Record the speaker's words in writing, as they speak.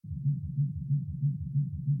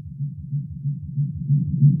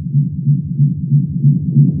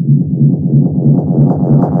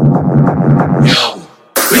Yo,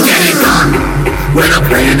 we get it done. We're not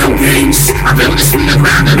playing no games. I built this from the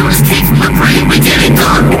ground and all this came from my brain. We get it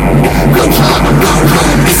done. Go hard or go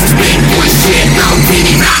home. This is big boy shit. No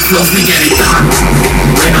pity rap flows. We get it done.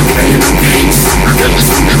 We're not playing no games. I built this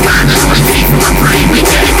from the ground and all this came from my brain. We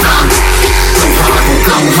get it done. Go hard or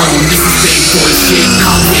go home. This is big boy shit.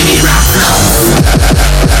 No pity rap flows.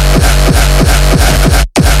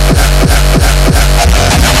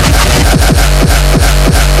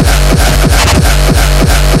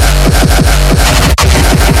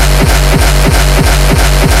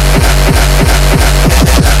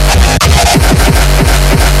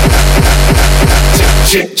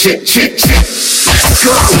 Check. Let's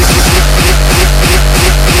go.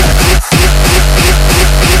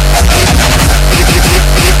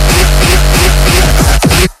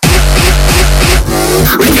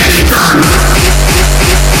 We get it done.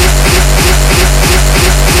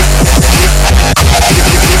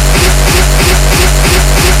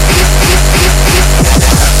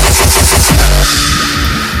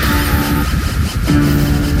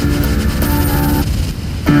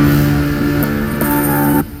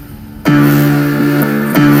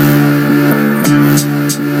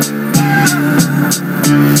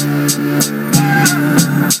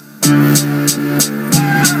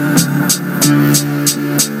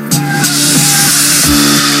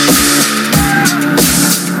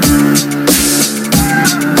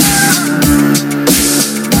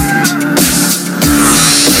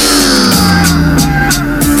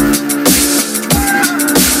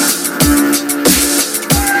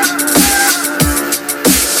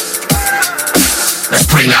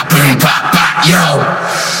 Bring that boom back, yo.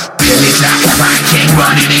 Billy like a Viking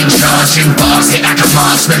running in charge in bars. Hit like a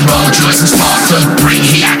marksman, roll joys and spark them. Bring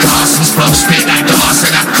heat like arsons, flow spit like arse.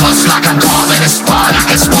 And I cuss like I'm carving a spar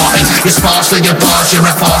like a Spartan. You sparse with your bars, you're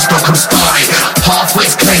a fast dog, I'm starting.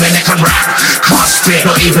 Half-wits claiming they can rap, can't spit,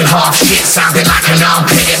 not even half shit. Sounding like an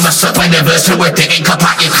armpit, it must up when the verse with the ink up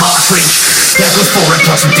at your cartridge. There goes foreign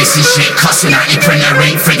plots and dissing shit. Cussing out your printer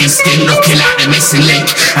ink, friggin' skin looking like the missing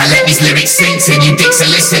link. I let these lyrics sink till you dicks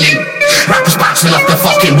are listening. Rappers bouncing off the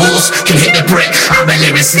fucking walls, can hit the brick. I'm a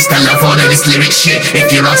lyricist, I love all of this lyric shit.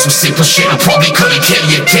 If you're on some simple shit, I probably couldn't kill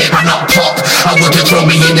your kid. I'm not pop, I would've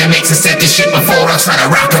thrown me in the mix and said this shit before I tried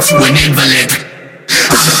to rap it to an invalid.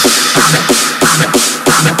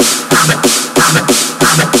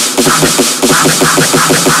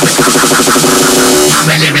 I'm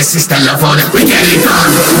a lyricist, I love all that. We get it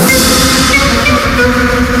done.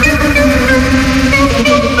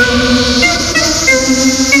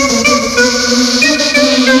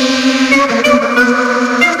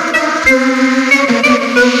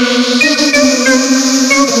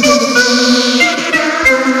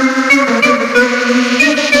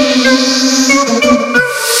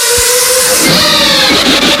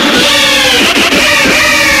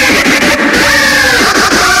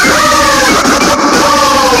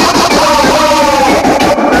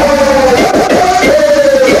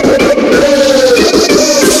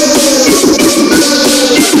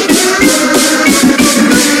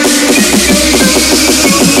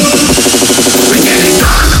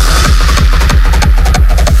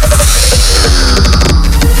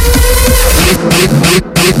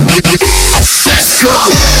 Let's go!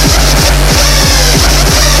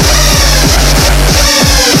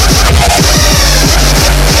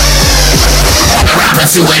 Rapper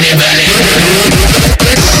to anybody.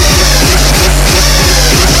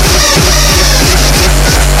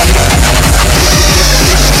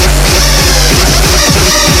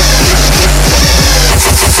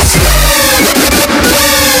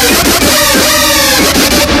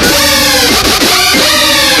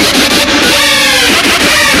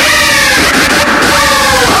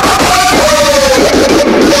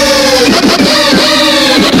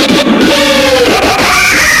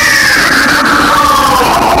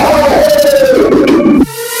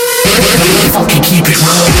 Keep it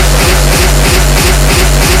real.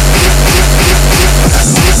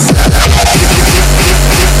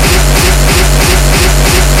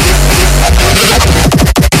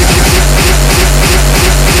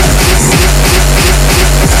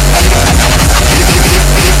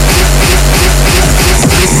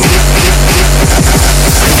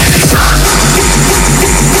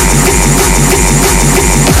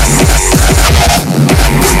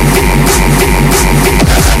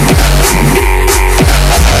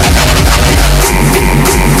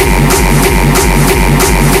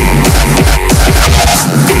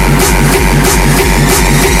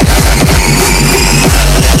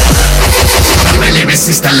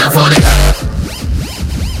 I love all it.